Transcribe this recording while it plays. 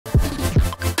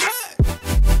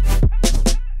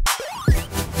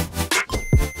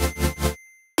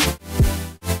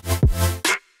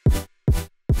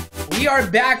We are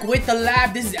back with the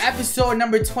lab. This is episode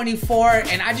number 24,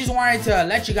 and I just wanted to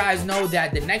let you guys know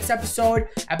that the next episode,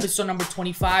 episode number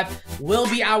 25, will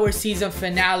be our season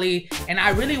finale. And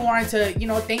I really wanted to,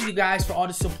 thank you guys for all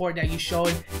the support that you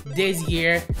showed this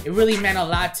year. It really meant a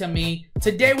lot to me.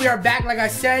 Today we are back, like I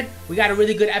said. We got a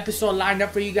really good episode lined up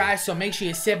for you guys, so make sure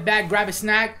you sit back, grab a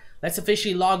snack. Let's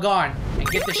officially log on and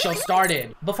get the show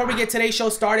started. Before we get today's show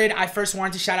started, I first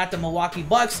wanted to shout out the Milwaukee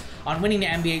Bucks on winning the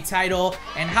NBA title.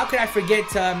 And how could I forget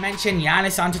to mention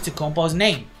Giannis Antetokounmpo's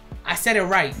name? I said it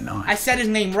right. Nice. I said his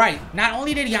name right. Not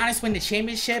only did Giannis win the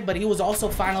championship, but he was also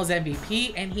Finals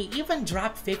MVP, and he even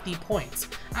dropped 50 points.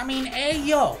 I mean, hey,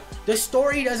 yo, the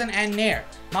story doesn't end there.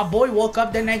 My boy woke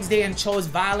up the next day and chose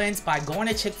violence by going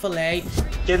to Chick-fil-A.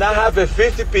 Can I have a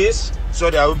 50-piece?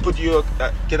 Sorry, I will put you.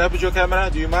 Can I put your camera?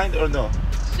 Do you mind or no?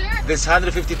 Sure. There's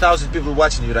 150,000 people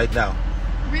watching you right now.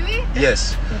 Really?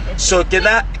 Yes. So can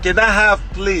I have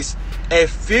please a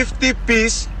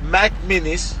 50-piece Mac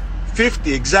Minis?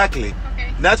 50 exactly.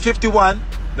 Okay. Not 51,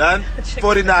 not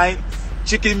 49.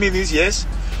 Chicken Minis, yes.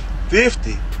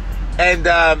 50. And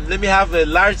let me have a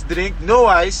large drink, no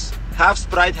ice, half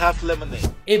Sprite, half lemonade.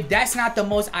 If that's not the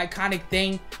most iconic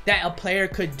thing that a player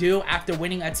could do after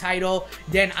winning a title,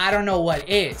 then I don't know what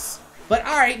is. But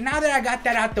alright, now that I got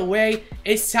that out the way,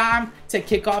 it's time to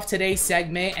kick off today's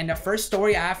segment. And the first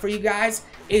story I have for you guys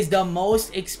is the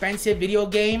most expensive video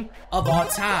game of all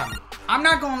time. I'm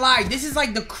not gonna lie, this is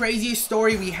like the craziest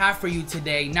story we have for you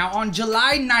today. Now on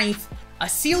July 9th, a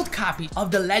sealed copy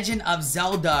of The Legend of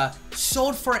Zelda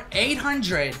sold for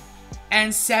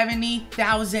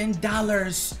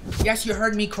 $870,000. Yes, you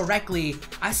heard me correctly.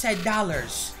 I said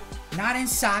dollars. Not in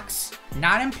socks,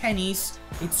 not in pennies.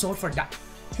 It sold for dollars.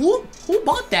 Who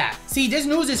bought that? See, this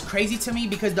news is crazy to me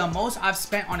because the most I've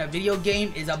spent on a video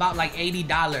game is about like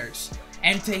 $80.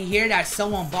 And to hear that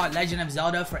someone bought Legend of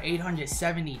Zelda for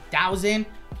 $870,000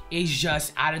 is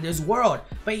just out of this world.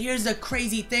 But here's the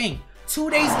crazy thing. 2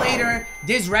 days later,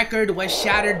 this record was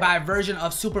shattered by a version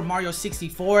of Super Mario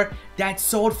 64 that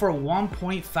sold for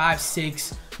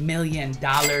 $1.56 million.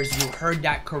 You heard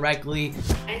that correctly.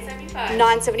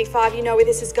 $975, you know where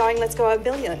this is going. Let's go $1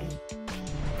 billion.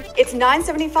 It's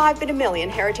 $975 but $1 million.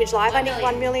 Heritage Live, I need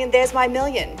 $1 million. There's my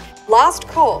million. Last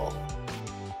call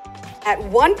at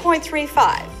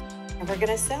 1.35, and we're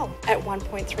gonna sell at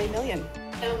 1.3 million.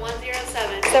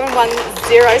 7107.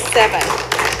 7107.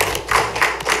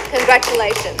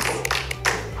 Congratulations.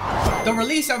 The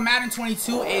release of Madden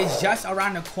 22 is just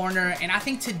around the corner, and I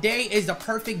think today is the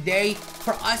perfect day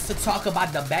for us to talk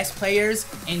about the best players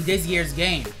in this year's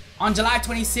game. On July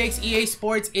 26, EA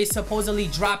Sports is supposedly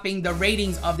dropping the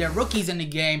ratings of their rookies in the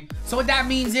game. So what that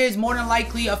means is, more than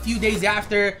likely, a few days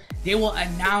after, they will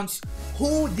announce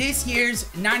who this year's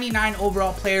 99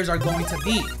 overall players are going to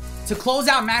be. To close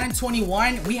out Madden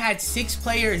 21, we had 6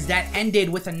 players that ended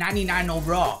with a 99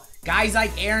 overall. Guys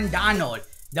like Aaron Donald,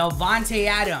 Devontae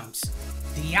Adams,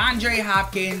 DeAndre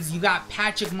Hopkins, you got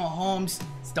Patrick Mahomes,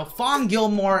 Stephon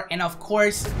Gilmore, and of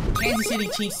course, Kansas City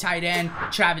Chiefs tight end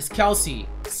Travis Kelce.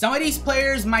 Some of these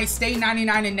players might stay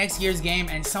 99 in next year's game,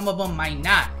 and some of them might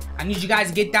not. I need you guys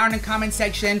to get down in the comment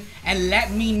section and let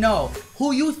me know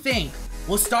who you think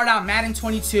will start out Madden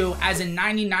 22 as a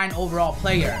 99 overall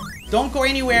player. Don't go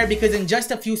anywhere because in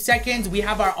just a few seconds, we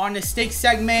have our On the Stick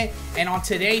segment. And on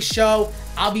today's show,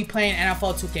 I'll be playing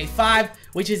NFL 2K5,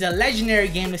 which is a legendary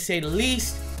game to say the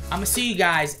least. I'm gonna see you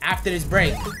guys after this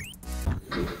break.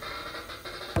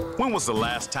 When was the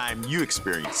last time you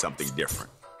experienced something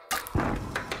different?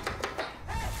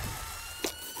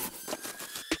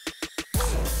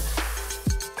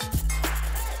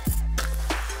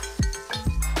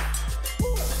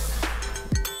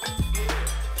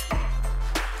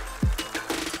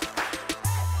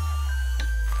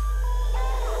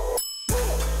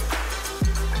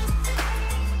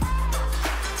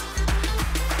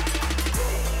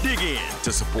 Dig in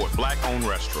to support Black-owned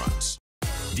restaurants.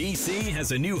 DC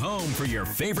has a new home for your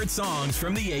favorite songs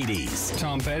from the 80s.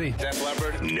 Tom Petty. Def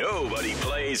Leppard. Nobody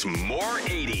plays more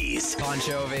 80s. Bon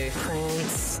Jovi.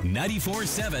 Prince.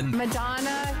 94.7.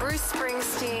 Madonna. Bruce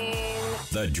Springsteen.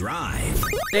 The Drive.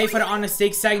 Today for the On the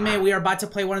Stick segment, we are about to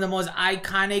play one of the most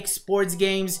iconic sports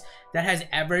games that has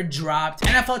ever dropped,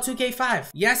 NFL 2K5.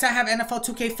 Yes, I have NFL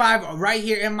 2K5 right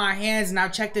here in my hands. Now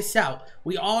check this out.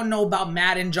 We all know about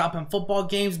Madden dropping football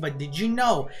games, but did you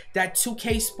know that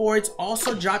 2K Sports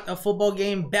also dropped a football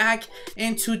game back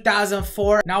in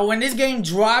 2004? Now when this game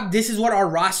dropped, this is what our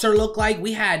roster looked like.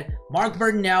 We had Mark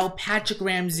Burnell, Patrick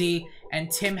Ramsey,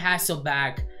 and Tim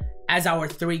Hasselbeck as our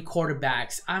 3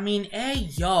 quarterbacks. I mean, hey,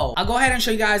 yo. I'll go ahead and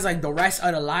show you guys like the rest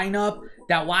of the lineup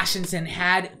that Washington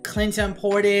had. Clinton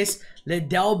Portis,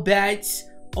 Liddell Betts,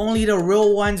 only the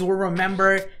real ones will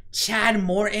remember Chad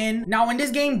Morton. Now, when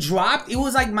this game dropped, it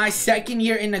was like my second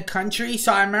year in the country.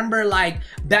 So I remember like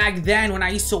back then when I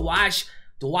used to watch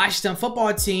the Washington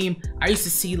football team, I used to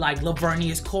see like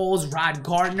Lavernius Coles, Rod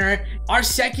Gardner. Our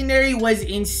secondary was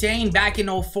insane back in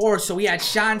 04. So we had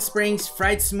Sean Springs,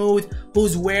 Fred Smooth,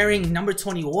 who's wearing number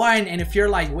 21. And if you're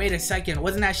like, wait a second,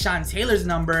 wasn't that Sean Taylor's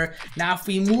number? Now, if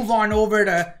we move on over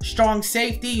to strong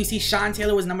safety, you see Sean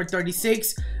Taylor was number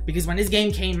 36 because when this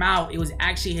game came out, it was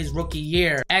actually his rookie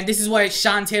year. And this is what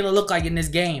Sean Taylor looked like in this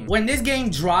game. When this game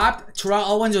dropped, Terrell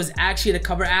Owens was actually the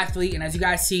cover athlete. And as you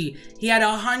guys see, he had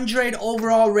 100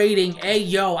 overall rating. Hey,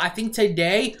 yo, I think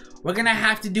today we're gonna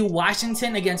have to do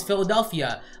Washington against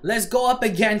Philadelphia. Let's go up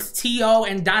against T.O.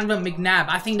 and Donovan McNabb.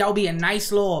 I think that'll be a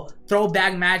nice little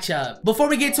throwback matchup. Before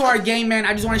we get to our game, man,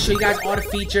 I just want to show you guys all the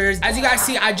features. As you guys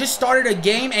see, I just started a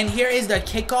game and here is the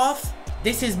kickoff.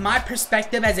 This is my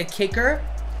perspective as a kicker.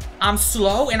 I'm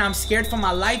slow and I'm scared for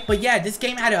my life, but yeah, this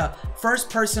game had a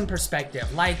first-person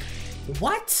perspective. Like,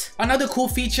 what? Another cool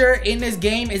feature in this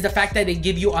game is the fact that they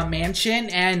give you a mansion,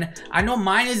 and I know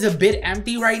mine is a bit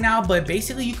empty right now, but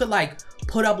basically you could like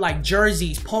put up like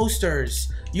jerseys,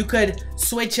 posters. You could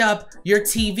switch up your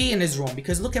TV in this room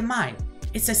because look at mine.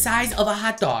 It's the size of a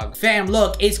hot dog. Fam,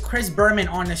 look, it's Chris Berman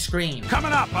on the screen.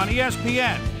 Coming up on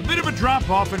ESPN, a bit of a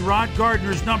drop-off in Rod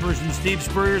Gardner's numbers in Steve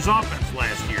Spurrier's offense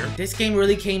last year. This game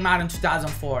really came out in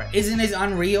 2004. Isn't this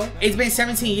unreal? It's been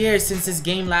 17 years since this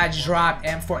game last dropped,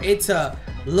 and for it to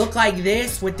look like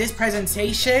this with this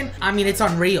presentation, I mean, it's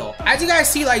unreal. As you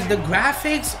guys see, like, the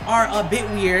graphics are a bit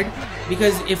weird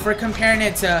because if we're comparing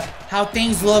it to how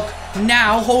things look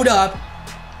now, hold up.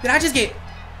 Did I just get...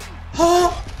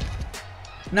 Oh!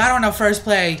 Not on the first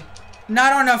play.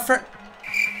 Not on the first...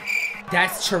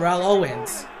 That's Terrell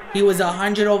Owens. He was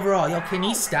 100 overall. Yo, can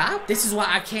he stop? This is why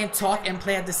I can't talk and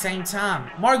play at the same time.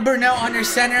 Mark Burnell under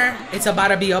center. It's about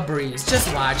to be a breeze.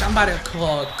 Just watch. I'm about to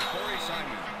cook.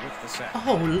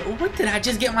 Oh, what did I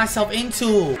just get myself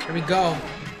into? Here we go.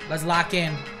 Let's lock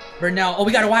in. Burnell. Oh,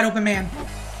 we got a wide open man.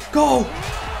 Go.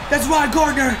 That's Rod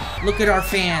Gardner. Look at our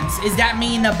fans. Is that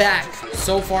me in the back?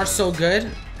 So far, so good.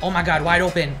 Oh my God, wide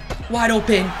open. Wide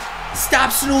open.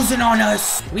 Stop snoozing on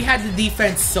us. We had the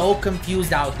defense so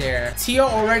confused out there. Tio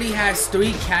already has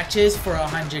 3 catches for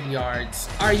 100 yards.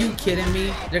 Are you kidding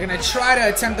me? They're gonna try to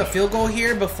attempt a field goal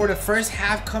here before the first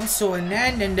half comes to an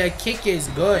end, and the kick is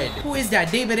good. Who is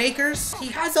that? David Akers? He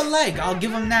has a leg. I'll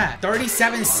give him that.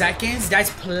 37 seconds.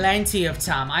 That's plenty of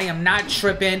time. I am not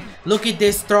tripping. Look at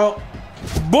this throw.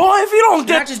 Boy, if you don't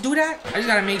Did I just do that? I just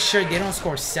gotta make sure they don't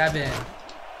score 7.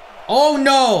 Oh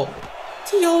no!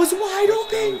 T.O. is wide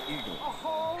open.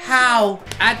 How?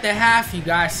 At the half, you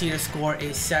guys see the score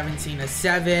is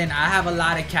 17-7. I have a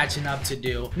lot of catching up to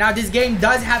do. Now, this game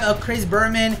does have a Chris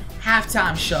Berman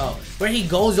halftime show where he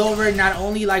goes over not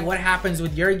only like what happens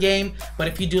with your game, but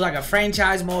if you do like a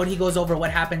franchise mode, he goes over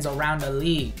what happens around the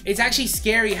league. It's actually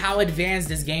scary how advanced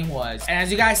this game was. And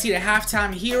as you guys see, the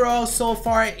halftime hero so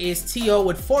far is T.O.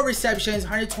 with 4 receptions,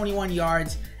 121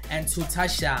 yards, and 2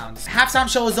 touchdowns. Halftime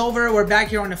show is over. We're back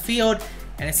here on the field,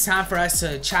 and it's time for us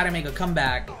to try to make a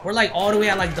comeback. We're like all the way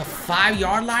at like the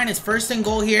 5-yard line. It's 1st and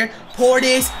goal here.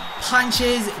 Portis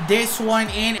punches this one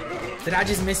in. Did I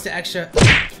just miss the extra?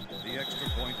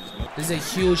 This is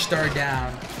a huge 3rd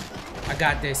down. I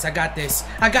got this. I got this.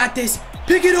 I got this.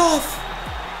 Pick it off.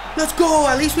 Let's go.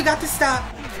 At least we got the stop.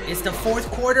 It's the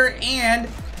 4th quarter, and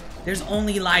there's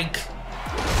only like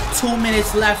 2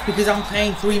 minutes left because I'm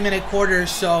playing 3-minute quarters,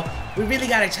 so we really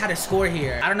gotta try to score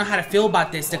here. I don't know how to feel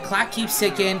about this. The clock keeps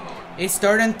ticking. It's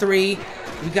 3rd and 3.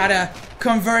 We gotta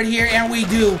convert here, and we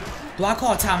do. Do I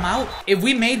call timeout? If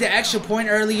we made the extra point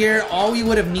earlier, all we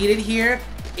would have needed here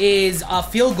is a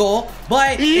field goal,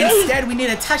 but instead we need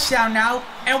a touchdown now,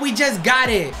 and we just got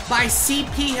it by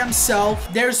CP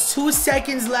himself. There's 2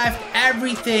 seconds left.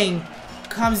 Everything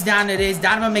comes down to this.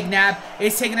 Donovan McNabb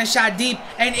is taking a shot deep,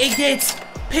 and it gets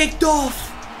picked off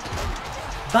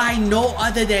by no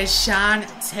other than Sean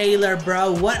Taylor,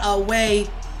 bro. What a way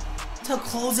to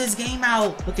close this game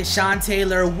out. Look at Sean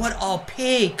Taylor. What a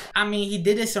pick. I mean, he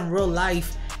did this in real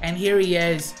life, and here he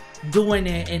is doing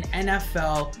it in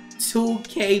NFL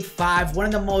 2K5, one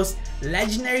of the most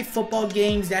legendary football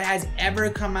games that has ever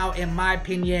come out, in my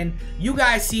opinion. You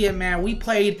guys see it, man. We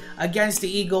played against the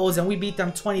Eagles and we beat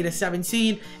them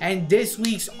 20-17, and this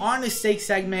week's On the Stake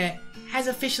segment has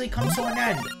officially come to an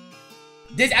end.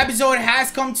 This episode has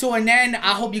come to an end.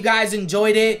 I hope you guys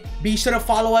enjoyed it. Be sure to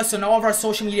follow us on all of our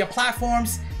social media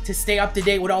platforms to stay up to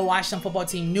date with all Washington football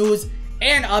team news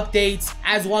and updates,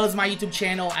 as well as my YouTube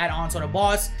channel at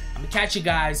AntoDaBoss. I'm gonna catch you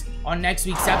guys on next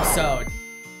week's episode.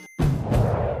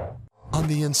 On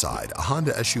the inside, a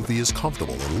Honda SUV is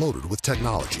comfortable and loaded with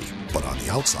technology. But on the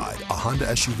outside, a Honda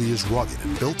SUV is rugged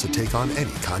and built to take on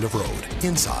any kind of road.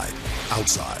 Inside,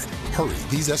 outside. Hurry,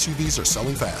 these SUVs are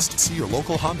selling fast. See your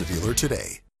local Honda dealer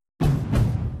today.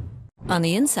 On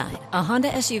the inside, a Honda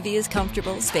SUV is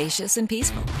comfortable, spacious, and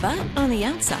peaceful. But on the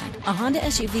outside, a Honda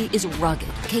SUV is rugged,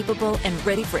 capable, and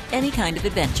ready for any kind of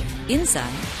adventure.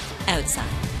 Inside, outside.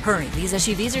 Hurry, these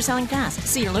SUVs are selling fast.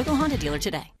 See your local Honda dealer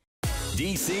today.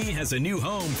 DC has a new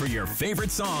home for your favorite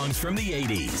songs from the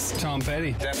 80s. Tom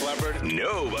Petty. Def Leppard.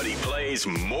 Nobody plays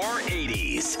more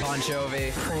 80s. Bon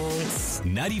Jovi. Prince.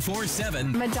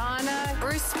 94.7 Madonna.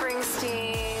 Bruce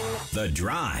Springsteen. The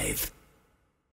Drive.